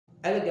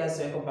Hello guys,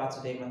 welcome back to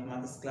the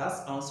mathematics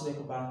class. And also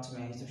welcome back to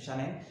my YouTube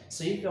channel.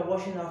 So if you're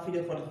watching our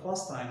video for the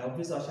first time or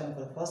visit our channel for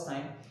the first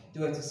time,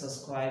 do it to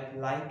subscribe,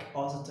 like,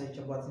 also touch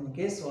your button. In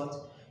case what,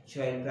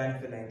 you are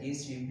benefit like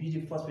this, you'll be the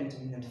first one to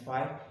be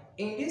notified.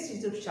 In this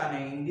YouTube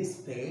channel, in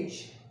this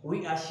page,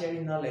 we are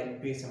sharing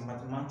knowledge based on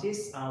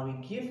mathematics, and we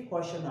give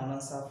question and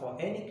answer for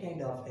any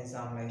kind of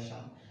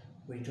examination.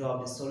 We draw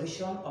up the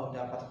solution of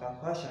that particular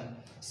question.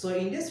 So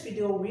in this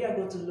video, we are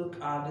going to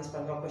look at this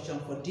particular question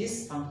for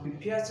this and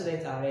prepare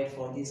students ahead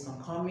for this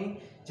upcoming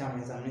JAMB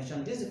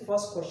examination. This is the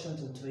first question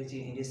to treat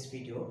in this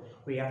video.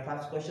 We have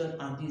 5 questions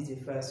and this is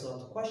the first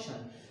sort of question.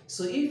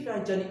 So if you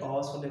are joining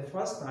us for the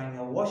first time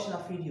or watching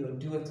our video,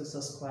 do it to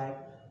subscribe,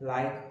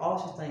 like,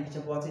 also turn the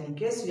button. In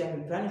case you have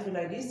a benefit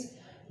like this,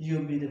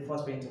 you'll be the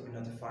first person to be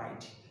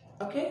notified.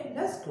 Okay,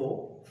 let's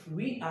go.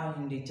 We are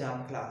in the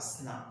JAMB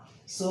class now.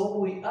 So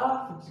we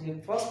have the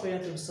first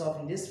question to solve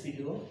in this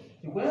video.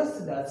 We're going to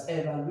see that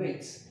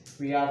evaluate.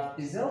 We have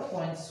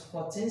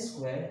 0.14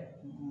 squared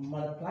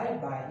multiplied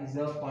by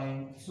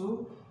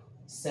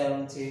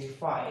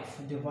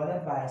 0.275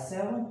 divided by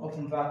 7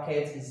 open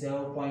bracket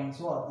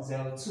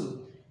 0.02.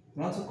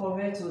 We want to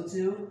convert to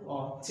 2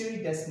 or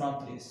 3 decimal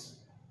place.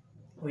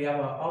 We have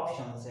our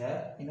options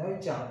here. In our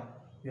JAMB,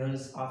 we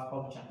always have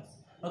options.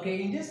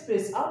 Okay, in this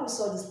place, how we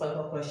solve this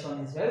particular question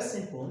is very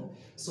simple.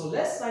 So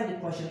let's write the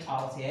question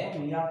out here.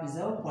 We have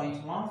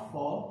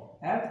 0.14,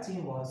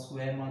 everything was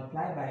squared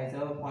multiplied by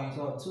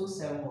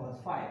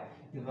 0.275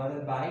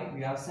 divided by,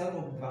 we have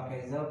 7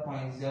 bracket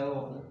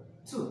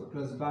 0.02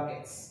 close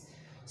brackets.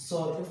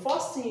 So the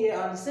first thing here,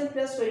 and the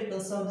simplest way you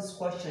can solve this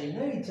question, you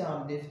know in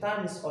JAMB, the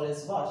time is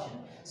always rushing.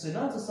 So in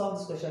order to solve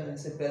this question in the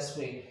simplest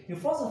way, you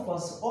first of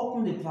all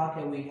open the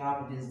bracket we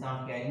have this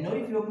down here. You know,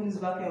 if you open this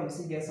bracket, we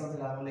still get something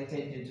that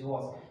related to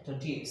what? To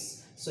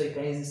this. So you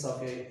can easily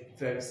solve it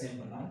very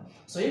simple now.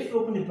 So if you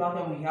open the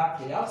bracket we have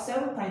here, you have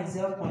 7 times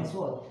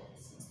 0.2.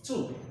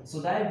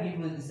 So that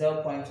gives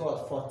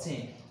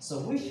 0.14. So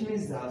which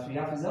means that we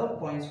have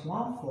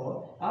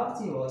 0.14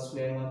 after all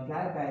square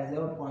multiplied by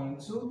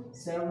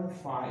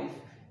 0.275,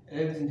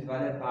 everything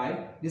divided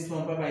by this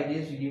multiplied by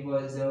this will give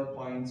us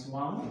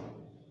 0.14.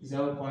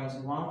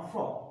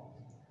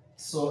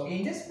 So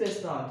in this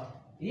place now,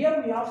 here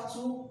we have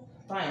 2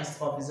 times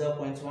of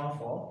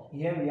 0.14.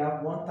 Here we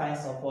have 1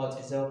 times of what?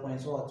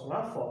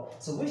 0.14.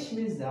 So which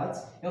means that,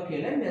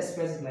 okay, let me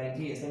express it like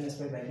this.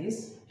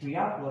 We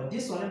have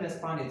this one, let me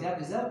expand it. We have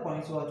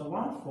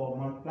 0.14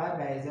 multiplied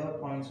by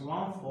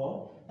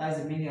 0.14. That's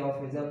the meaning of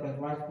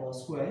 0.14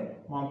 square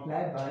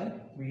multiplied by,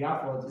 we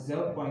have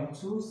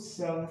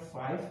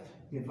 0.275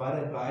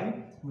 divided by,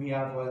 we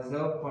have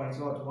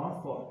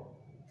 0.14.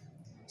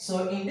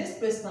 So in this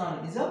place now,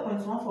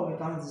 0.14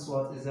 becomes this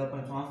what is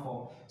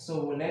 0.14.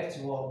 So we left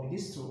to work with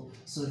these two.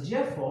 So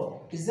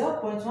therefore,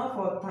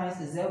 0.14 times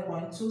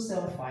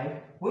 0.275,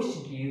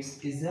 which gives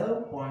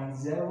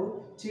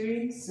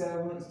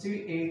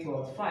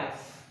 0.0373815.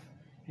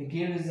 It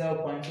gives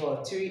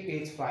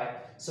 0.385.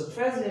 So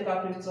press the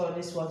calculator,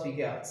 this is what we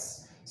get.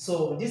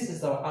 So this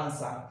is our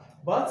answer.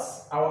 But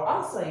our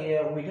answer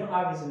here, we don't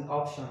have it in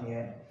option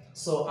here.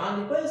 So,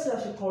 and the question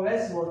should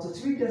correct to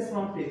 3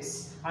 decimal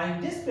place. And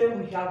in this place,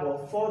 we have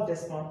 4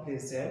 decimal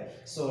place here.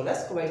 So,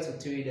 let's correct to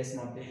 3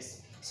 decimal place.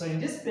 So, in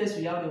this place,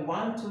 we have the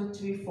 1, 2,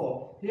 3,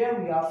 4. Here,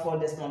 we have 4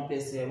 decimal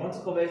place here. We want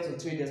to convert to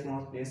 3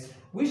 decimal place,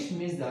 which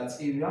means that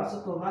if you have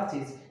to convert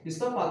it, you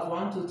stop at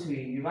 1, 2,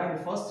 3. You write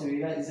the first 3,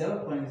 that is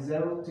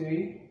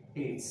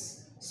 0.038.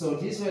 So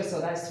this way, so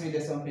that's 3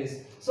 decimal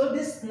place. So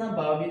this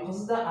number will be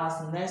considered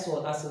as next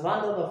word as a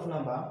random of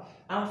number,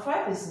 and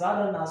 5 is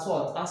random as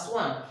what? As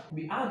 1.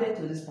 We added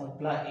to this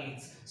multiply 8.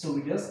 So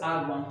we just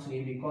add 1 to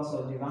it because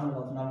of the random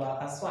of number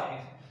as 5.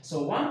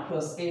 So 1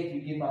 plus 8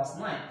 will give us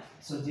 9.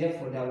 So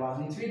therefore, there was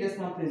in 3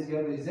 decimal place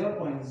given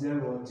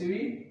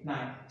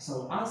 0.039.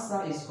 So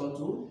answer is equal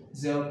to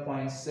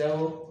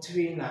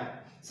 0.039.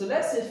 So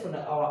let's say for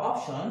our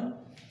option,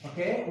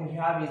 okay, we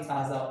have it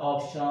as our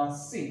option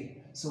C.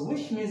 So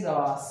which means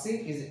our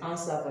C is the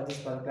answer for this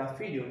particular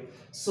video.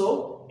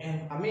 So,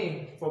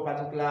 for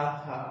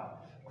particular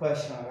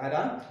question,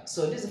 right?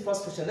 So this is the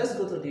first question. Let's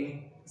go to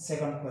the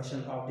second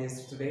question of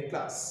this today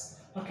class.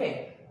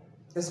 Okay,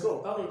 let's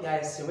go. Okay,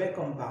 guys, so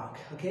welcome back.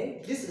 Okay,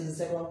 this is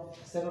the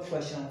second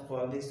question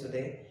for this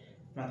today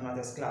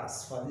mathematics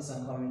class for this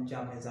upcoming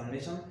JAMB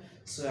examination.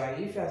 So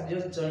if you have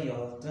just joined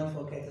us, don't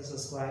forget to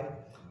subscribe,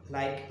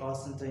 like,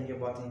 also turn your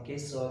button in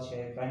case so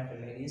you're applying for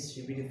ladies,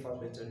 you'll be the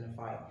first way to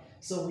notify.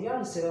 So we have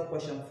the second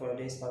question for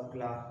this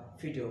particular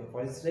video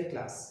for this today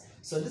class.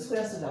 So this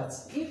question is that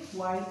if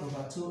y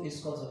over 2 is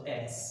equal to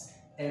s,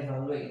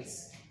 evaluate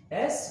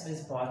s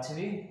is power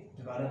 3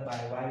 divided by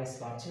y is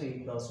power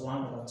 3 plus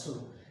 1 over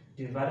 2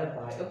 divided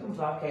by open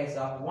brackets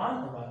of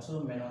 1 over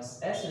 2 minus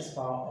s is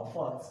power of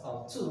what?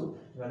 Of 2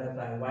 divided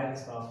by y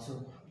is power of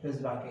 2 close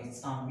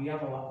brackets, and we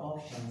have our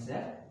options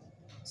there.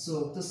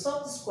 So to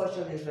solve this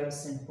question is very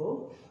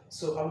simple.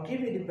 So I'll give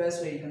you the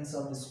best way you can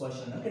solve this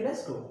question. Okay,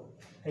 let's go.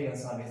 Here you can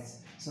solve it.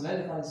 So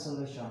let's look at the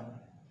solution.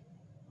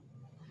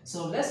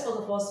 So let's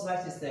first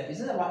write this step.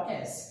 Is it our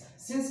s?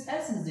 since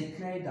s is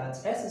declared that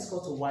s is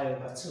equal to y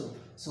over 2,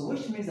 so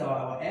which means that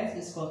our s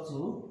is equal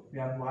to, we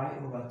have y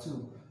over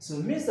 2. So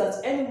it means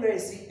that anywhere you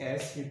see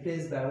s,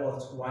 replaced by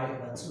what? Y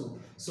over 2.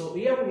 So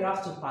here we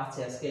have two parts.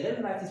 Okay, let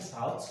me write it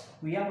out.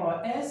 We have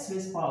our s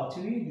raised power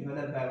 3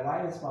 divided by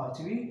y raised power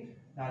 3,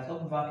 that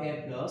open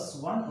bracket plus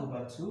 1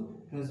 over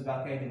 2 close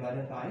bracket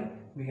divided by,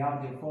 we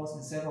have the first,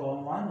 the second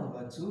one, 1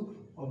 over 2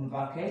 open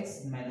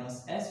brackets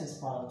minus s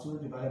raised power 2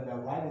 divided by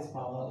y raised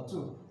power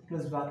 2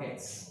 close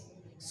brackets.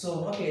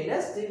 So okay,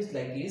 let's do it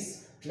like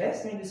this.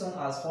 Let's make this one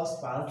as first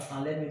part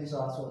and let me do this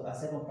one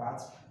as second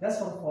part. Let's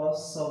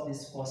first solve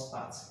this first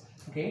part.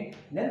 Okay,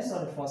 let me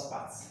solve the first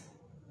part.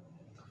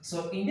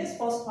 So in this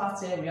first part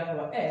here, we have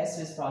our s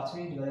raised power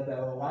 3 divided by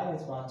our y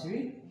raised power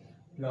 3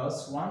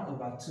 plus 1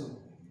 over 2.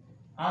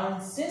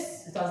 And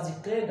since it has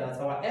declared that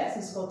our s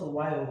is equal to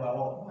y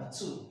over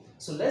 2,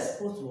 so let's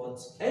put what?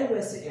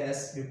 Anywhere see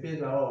s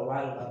replaced by our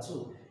y over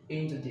 2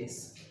 into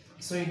this.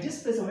 So in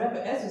this place, we have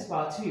s raised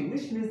power 3,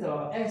 which means that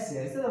our s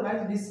here, instead of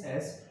writing this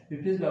s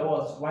replaced by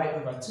what? Y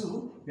over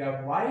 2, we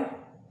have y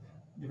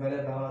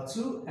divided by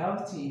 2,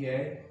 lt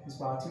here is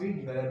power 3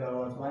 divided by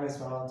what? Y is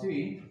power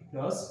 3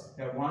 plus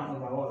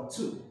 1 over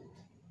 2.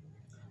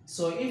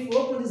 So if we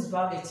open this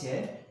bracket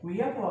here, we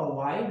have our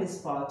y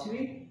raised power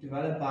 3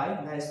 divided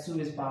by, that is 2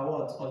 raised power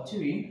what? Or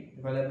 3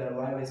 divided by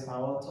y raised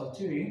power what? Or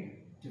 3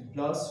 to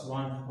plus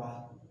 1 over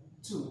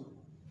 2.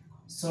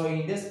 So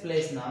in this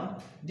place now,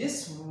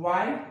 this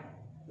y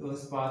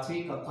raised power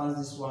 3 can cancel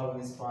this y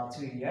raised power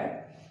 3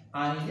 here.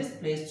 And in this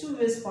place, 2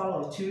 raised power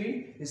of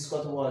 3 is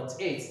equal to what?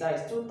 8. That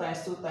is 2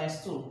 times 2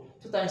 times 2.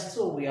 2 times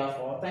 2 we have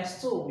 4, times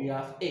 2 we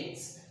have 8.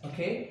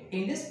 Okay?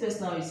 In this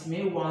place now, it's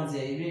made 1s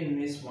here, it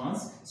remains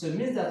 1s. So it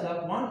means that we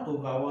have 1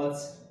 over what?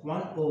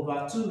 1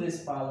 over 2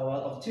 raised power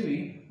of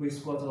 3, which is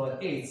equal to what?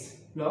 8.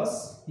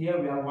 Plus, here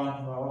we have 1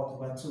 over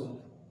what? Over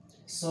 2.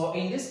 So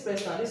in this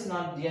place now, this is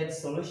not yet the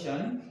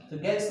solution. To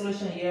get the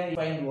solution here, you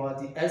find what?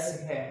 The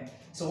LCM.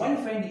 So when you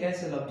find the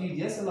LCM of D,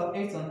 the LCM of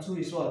 8 and 2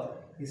 is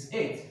what? Is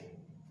 8.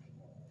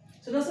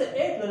 So let's say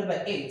 8 divided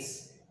by 8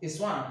 is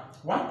 1.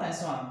 1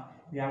 times 1,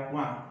 we have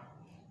 1.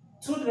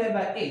 2 divided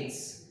by 8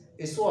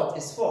 is what?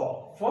 Is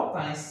 4. 4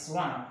 times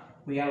 1,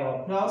 we have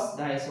a plus,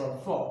 that is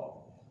what?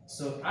 4.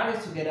 So add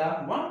it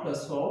together, 1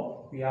 plus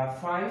 4, we have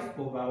 5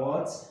 over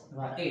what?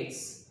 Over 8.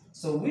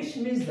 So which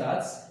means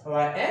that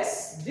our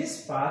s,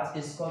 this part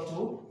is equal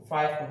to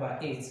 5 over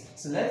 8.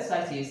 So let's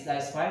write it,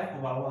 that is 5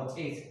 over what?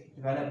 8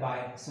 divided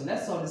by, so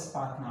let's solve this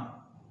part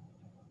now.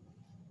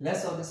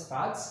 Let's solve this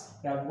part.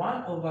 We have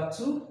 1 over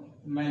 2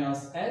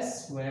 minus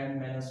s squared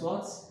minus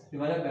what?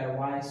 Divided by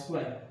y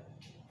squared.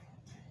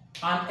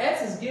 And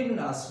s is given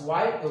us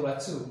y over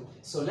 2.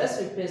 So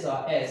let's replace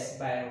our s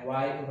by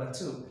y over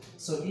 2.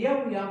 So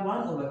here we have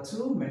 1 over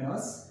 2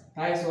 minus,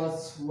 that is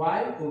what?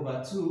 Y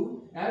over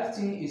 2.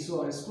 Everything is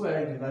what?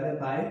 Squared divided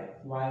by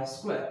y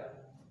squared.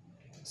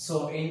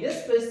 So in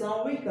this place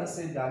now, we can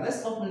say that,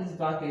 let's open this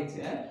bracket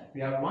here.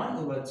 We have 1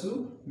 over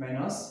 2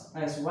 minus,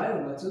 that is y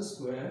over 2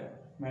 squared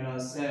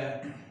minus,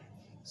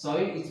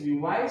 sorry, it will be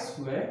y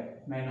squared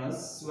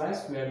minus y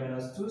squared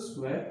minus 2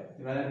 squared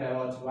divided by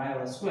what? Y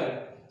over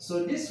squared.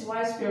 So this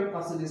y squared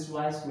cancel this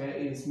y squared,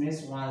 it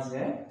makes 1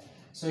 here.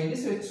 So in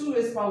this way, 2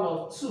 raised power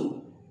of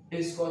 2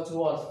 is equal to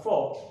what?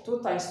 4.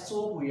 2 times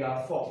 2 we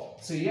have 4.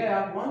 So here I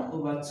have 1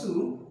 over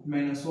 2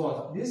 minus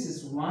what? This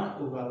is 1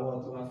 over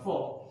what? Over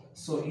 4.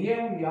 So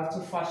here we have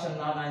to fashion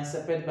now and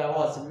separate by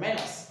what?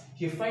 Minus.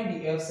 You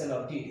find the LCM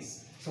of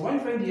this. So when you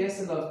find the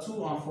LCM of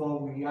 2 and 4,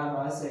 we have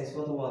our answer is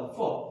equal to what?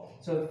 4.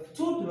 So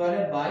 2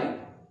 divided by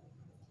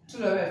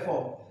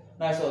 4,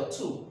 that's what?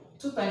 2.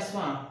 2 times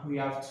 1, we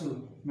have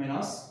 2,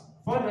 minus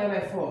 4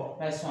 divided by 4,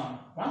 that's 1.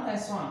 1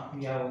 times 1,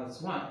 we have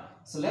what? 1.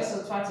 So let's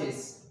subtract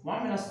this.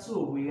 1 minus 2,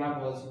 we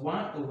have what?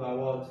 1 over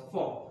what?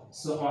 4.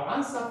 So our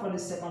answer for the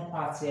second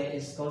part here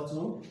is equal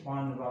to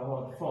 1 over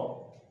what?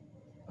 4.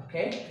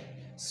 Okay?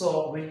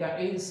 So we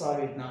can easily solve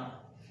it now.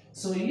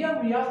 So here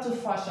we have to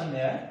fashion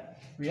there.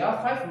 We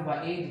have 5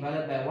 over 8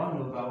 divided by 1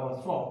 over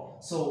what? 4.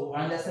 So,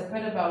 and they're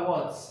separated by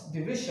what?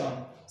 Division.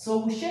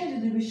 So we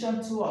change the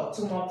division to what?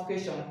 To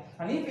multiplication.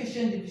 And if we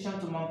change division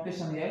to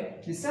multiplication here,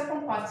 the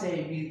second part here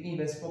will be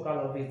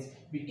reciprocal of it.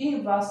 The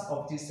inverse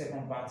of this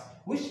second part.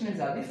 Which means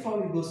that if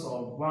 4 goes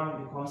up,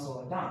 1 becomes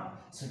all down.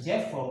 So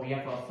therefore, we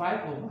have a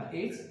 5 over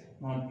 8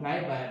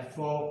 multiplied by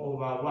 4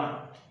 over 1.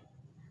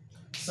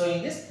 So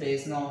in this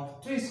place now,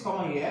 2 is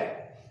common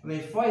here.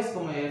 When 4 is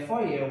common here,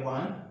 4 here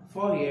 1,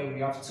 4 here we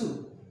have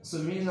 2. So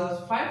it means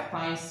that 5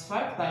 times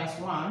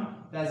 1,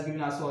 that's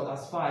giving us what?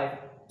 As 5.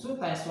 2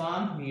 times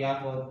 1, we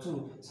have what?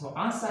 2. So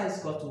answer is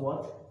equal to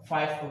what?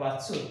 5 over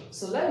 2.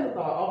 So let's look at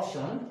our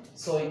option.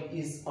 So it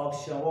is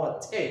option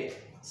what? A.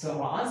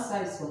 So our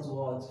answer is equal to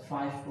what?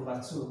 5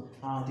 over 2.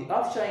 The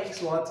option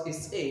is what?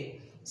 Is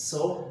A.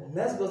 So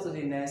let's go to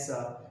the next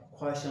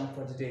question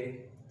for today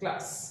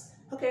class.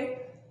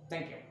 Okay,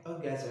 thank you.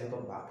 Okay guys,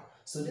 welcome back.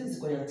 So this is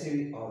question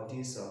 3 of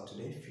this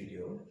today's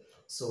video.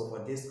 So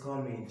for this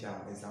coming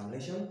JAMB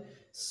examination,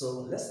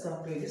 So let's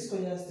calculate this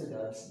question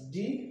student.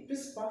 The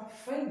principal,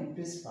 find the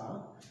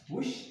principal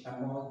which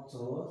amount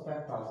to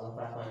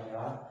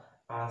 5,500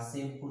 as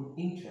simple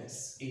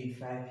interest in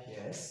 5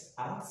 years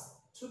at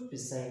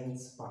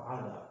 2% per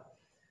annum.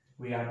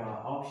 We have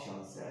our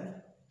options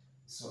there.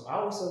 So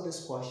I will solve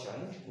this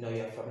question. You know,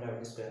 you're familiar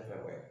with this question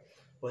very well.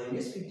 But in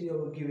this video, I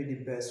will give you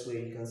the best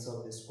way you can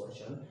solve this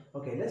question.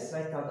 Okay, let's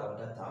write out our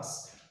data.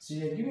 So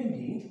you're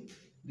given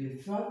the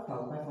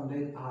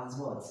 5,500 as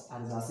what?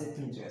 As our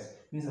simple interest.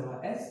 Means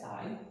our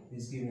SI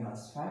is giving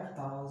us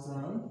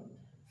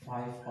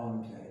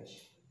 5,500.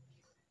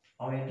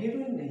 And we're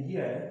given the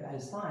year, that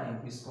is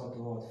time, is called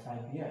to what?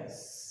 5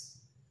 years.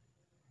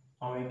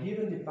 And we're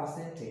given the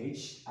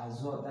percentage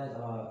as well, that is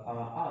our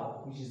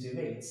R, which is the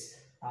rate,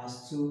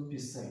 as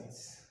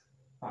 2%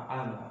 per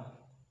annum.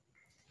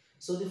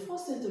 So the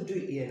first thing to do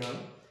here now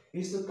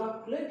is to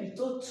calculate the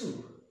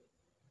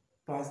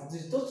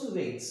total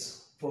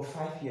rates for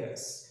 5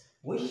 years,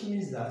 which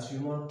means that we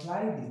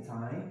multiply the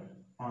time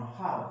and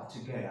how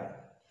together.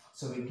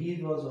 So we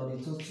give us what the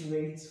total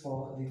rate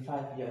for the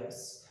 5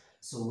 years.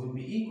 So will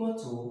be equal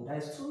to, that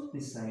is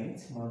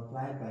 2%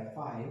 multiplied by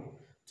 5.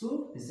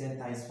 2%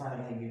 times 5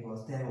 and give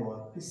us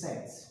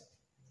 10%.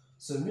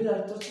 So mean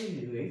that total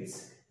rate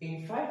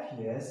in 5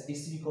 years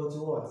is equal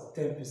to what?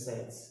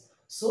 10%.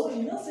 So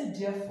you now say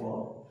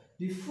therefore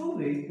the full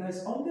rate, that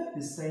is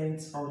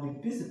 100% of the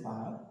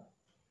principal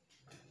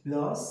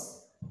plus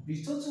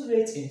the total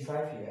rate in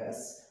 5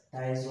 years,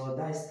 that is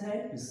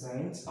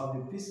 10% of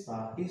the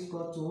principal is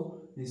equal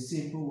to the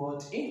simple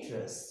what?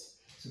 Interest.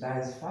 So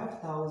that is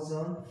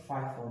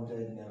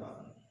 5,500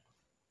 naira.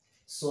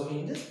 So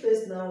in this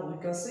place now, we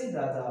can say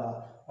that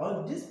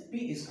all this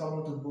P is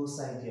common to both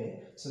sides here.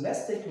 So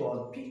let's take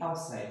what P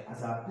outside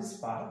as our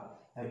principal,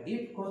 and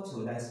equal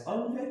to, that is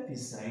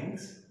 100%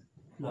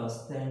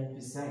 plus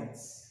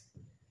 10%.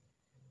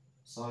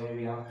 So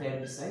we have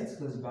 10%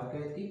 close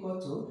bracket equal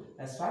to,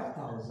 that's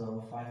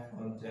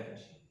 5,500.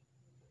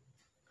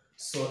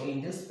 So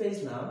in this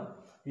space now,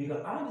 you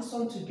can add this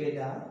one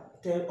together,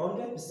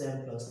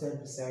 100% plus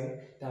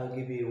 10%, that will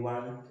give you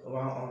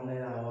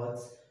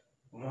 110%.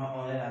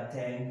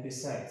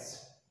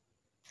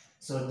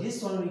 So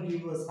this one will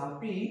give us a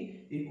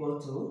P equal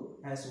to,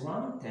 as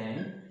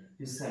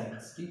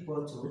 110%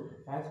 equal to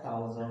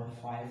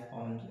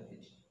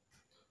 5,500.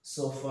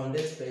 So from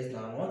this place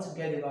now, once you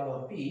get the value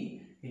of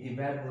P, we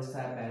divide both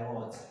sides by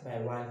what? By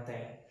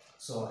 110.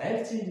 So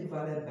everything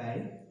divided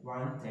by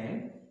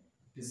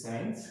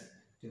 110%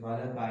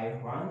 divided by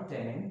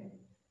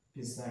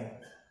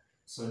 110%.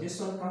 So this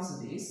one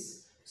cancels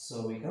this.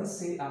 So we can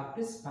say our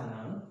principal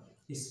now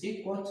is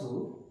equal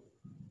to,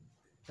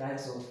 that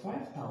is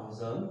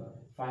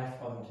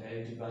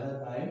 5,500 divided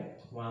by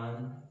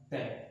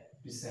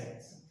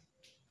 110%.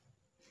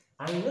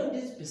 And you know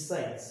this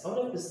percent,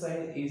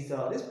 100% is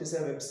this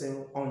percent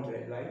represents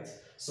 100, right?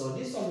 So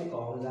this one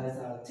becomes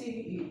that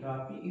P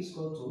is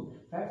equal to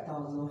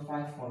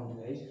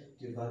 5,500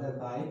 divided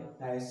by,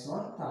 that is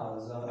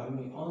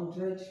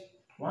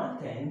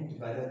 110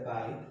 divided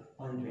by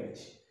 100,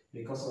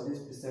 because of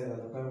this percent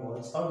that become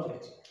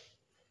 100.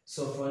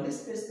 So for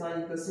this case now,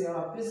 you can see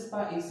our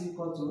principal is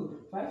equal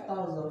to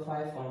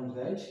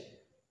 5,500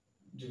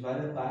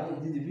 divided by the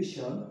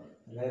division,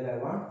 divided by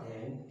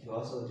 110, you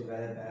also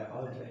divided by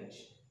 100.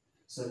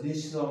 So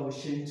this one will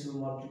change to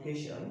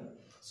multiplication.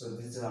 So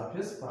this is our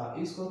principal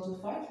is equal to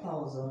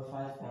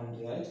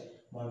 5,500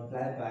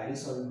 multiplied by,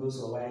 this one goes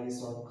away,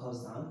 this one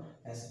comes down,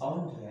 as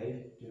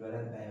 100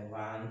 divided by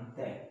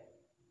 110.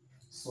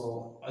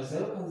 So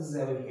 0 comes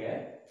 0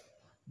 here.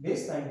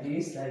 This time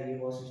this, that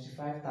gives us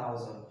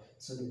 55,000.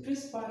 So the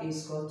principal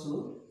is equal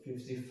to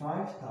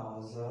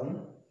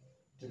 55,000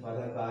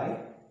 divided by,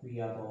 we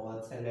have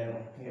what?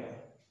 11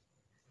 here.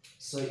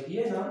 So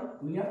here now,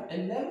 we have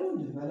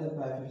 11 divided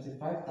by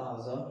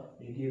 55,000,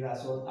 we give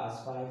us what?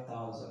 As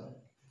 5,000.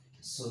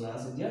 So now,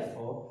 so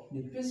therefore,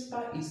 the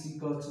principal is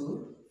equal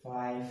to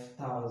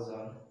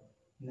 5,000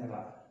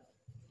 naira.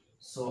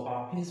 So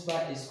our principal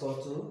is equal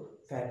to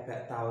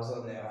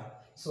 5,000 naira.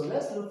 So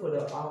let's look for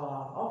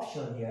our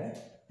option here.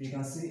 You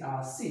can see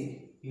our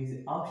C is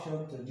the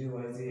option to do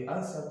is the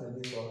answer to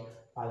this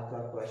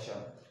particular question.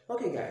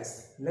 Okay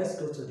guys, let's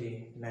go to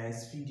the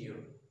next video.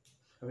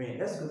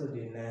 Let's go to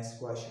the next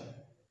question.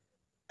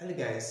 Hello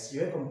guys,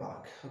 welcome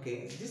back.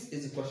 Okay, this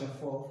is the question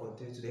 4 for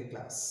today's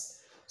class.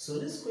 So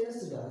this question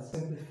student,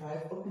 simplify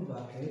open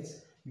bracket.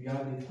 We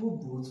have the full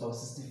root of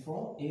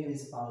 64, a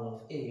raised power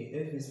of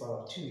a raised power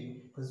of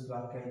 3, close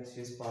bracket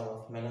raised power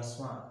of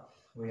 -1.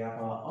 We have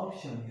our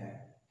option here.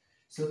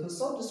 So to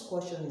solve this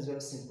question is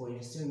very simple.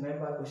 You still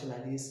remember a question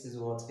like this is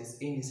what is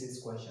indices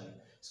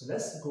question. So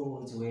let's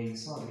go to where you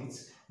solve it.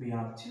 We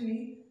have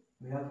 3,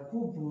 we have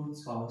full root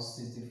of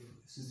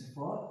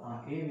 64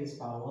 and a raised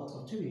power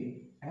of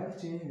 3,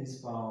 f3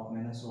 raised power of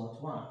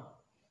 -1.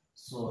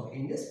 So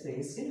in this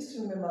place, if you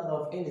still remember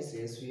of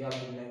indices, we have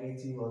the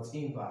negative or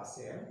inverse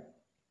here.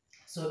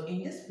 So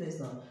in this place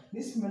now,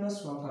 this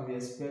 -1 can be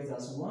expressed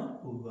as 1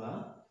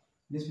 over,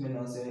 this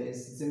minus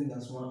is the same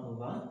as 1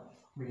 over,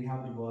 we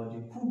have the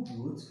full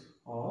root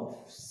of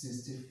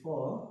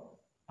 64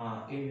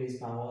 a raised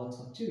power of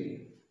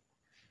 3.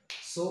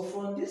 So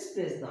from this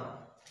place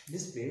now,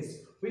 this place,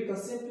 we can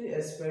simply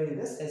express it.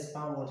 Let's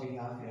expand what we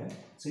have here.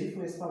 So if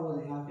we expand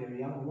what we have here,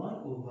 we have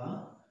 1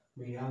 over,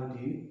 we have the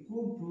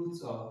cube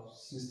root of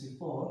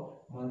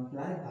 64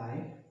 multiplied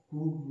by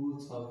cube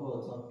root of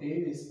what? Of a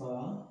raised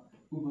power,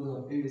 cube root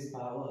of a raised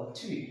power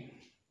 3.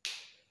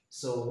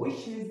 So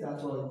which means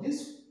that what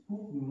this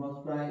cube will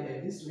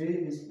multiply, this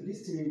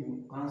 3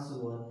 will cancel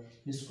what?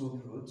 This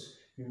cube root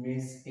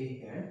remains a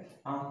here,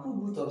 and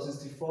cube root of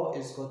 64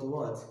 is equal to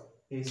what?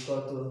 Is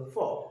equal to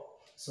 4.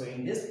 So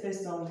in this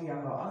place now we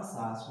have our answer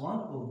as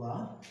 1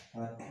 over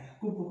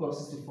cube root of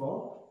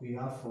 64, we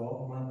have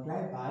 4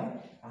 multiplied by,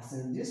 as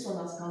in this one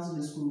has cancelled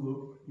this cube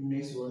root, it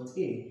makes what?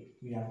 A.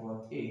 We have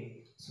what?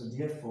 A. So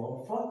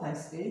therefore 4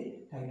 times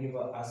A can give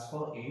us as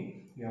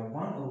 4A. We have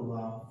 1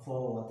 over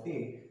 4 what?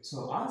 A.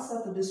 So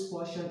answer to this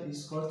question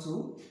is equal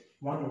to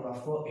 1 over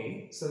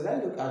 4A. So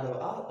let's look at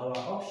our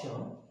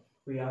option.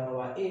 We have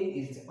our A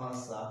is the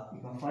answer.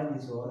 You can find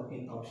this one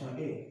in option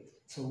A.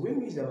 So we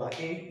mean that our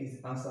A is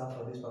the answer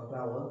for this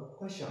particular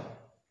question.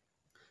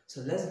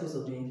 So let's go to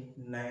the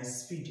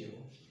next video.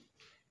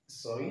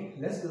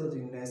 Let's go to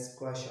the next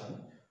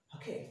question.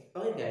 Okay,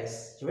 alright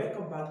guys,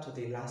 welcome back to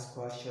the last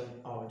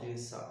question of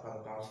this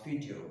particular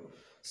video.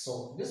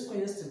 So this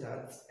question is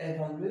that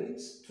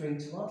evaluate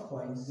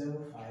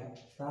 21.05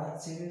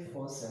 that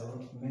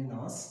 347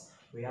 minus,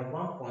 we have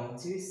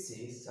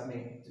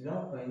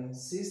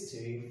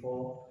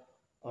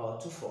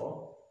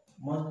 1.632424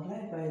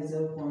 multiplied by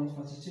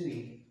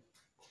 0.43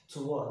 to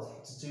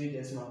what? To 3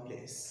 decimal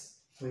place.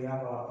 We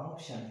have our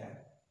option here.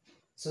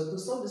 So to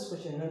solve this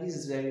question, now this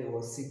is very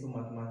simple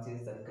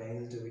mathematics that you can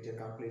use with your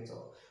calculator.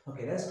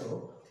 Okay, let's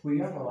go. We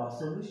have our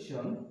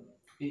solution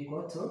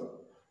equal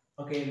to,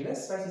 okay,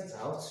 let's write it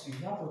out. We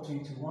have a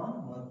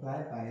 21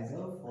 multiplied by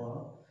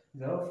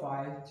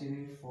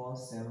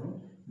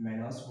 0.05347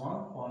 minus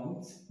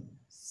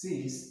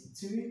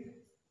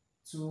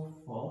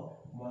 1.6324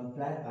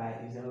 multiplied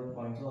by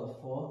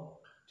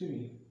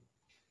 0.143.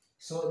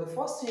 So the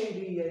first thing you do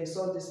here is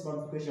solve this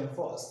multiplication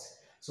first.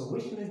 So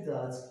which means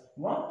that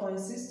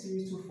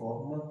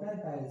 1.6324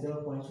 multiplied by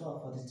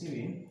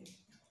 0.143.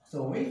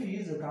 So if you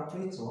use a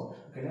calculator,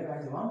 okay, let's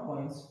write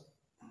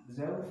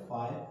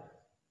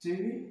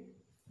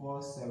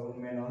 1.05347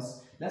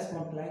 minus, let's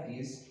multiply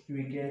this, you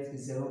will get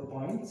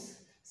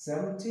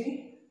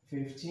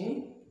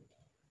 0.7015,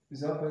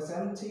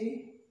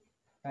 0.70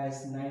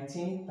 as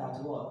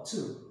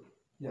 1932.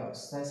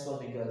 Yes, that's what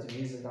we got to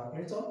use the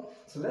calculator.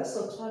 So let's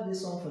subtract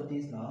this one for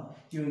this now.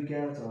 You will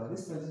get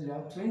this one, we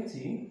have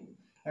 20,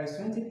 as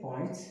 20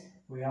 points,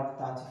 we have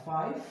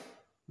 35,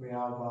 we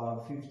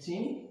have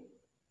 15,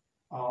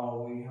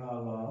 we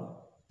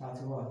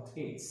have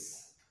 8.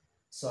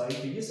 So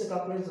if you use the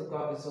calculator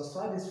to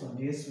subtract this from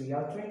this, we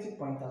have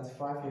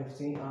 20.35,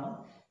 15, and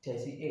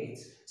 38.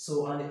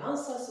 So and the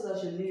answer so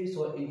that you leave is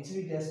what? In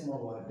 3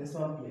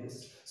 decimal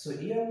place. So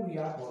here we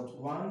have what?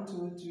 1,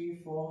 2,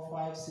 3, 4,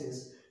 5,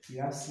 6. We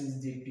have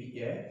 6 dp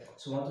here.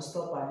 So we want to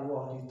stop at the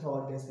what? The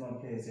 3rd decimal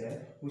place here,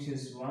 which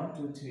is 1,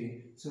 2,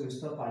 3. So we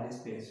stop at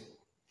this place.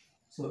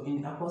 So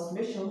in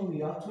approximation, we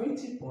have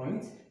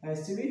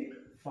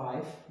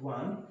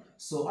 20.351.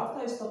 So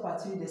after you stop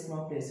at 3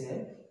 decimal place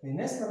here, the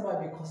next number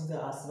will be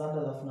considered as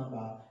random of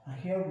number, and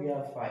here we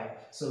have 5.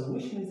 So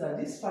which means that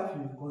this 5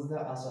 will be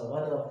considered as a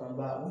random of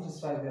number, which is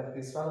 5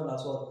 is random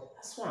as what?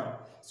 As 1.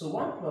 So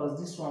 1 plus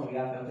this one we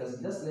have,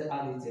 because let's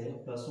add it here,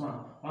 plus 1.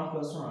 1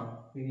 plus 1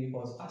 will give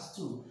us as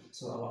 2.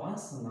 So our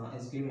answer now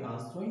is given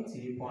as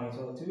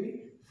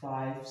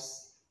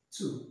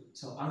 20.0352.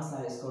 So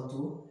answer is equal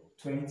to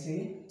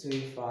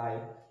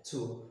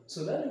 20352.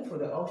 So let's look for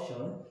the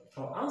option.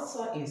 Our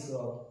answer is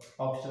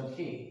option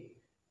A.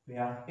 We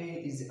have A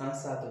is the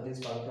answer to this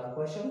particular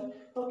question.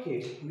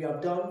 Okay, we are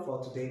done for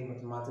today's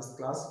mathematics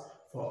class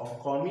for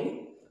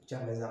upcoming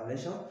JAMB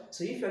examination.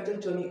 So if you are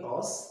just joining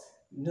us,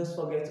 don't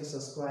forget to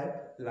subscribe,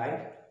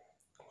 like,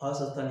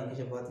 also turn the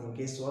notification button in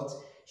case what?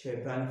 If you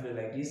are planning for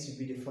like this, you'll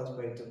be the first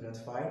person to be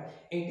notified.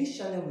 In this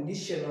channel,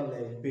 is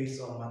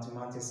based on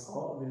mathematics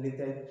or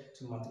related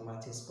to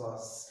mathematics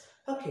course.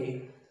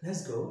 Okay,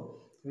 let's go.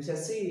 We shall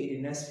see you in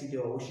the next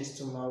video, which is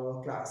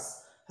tomorrow class.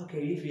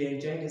 Okay, if you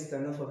enjoyed this,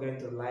 don't forget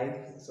to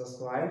like,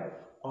 subscribe,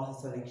 also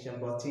turn the notification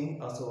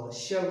button, also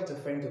share with a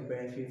friend to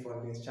benefit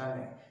from this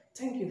channel.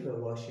 Thank you for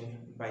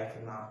watching. Bye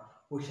for now.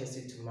 We shall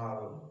see you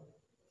tomorrow.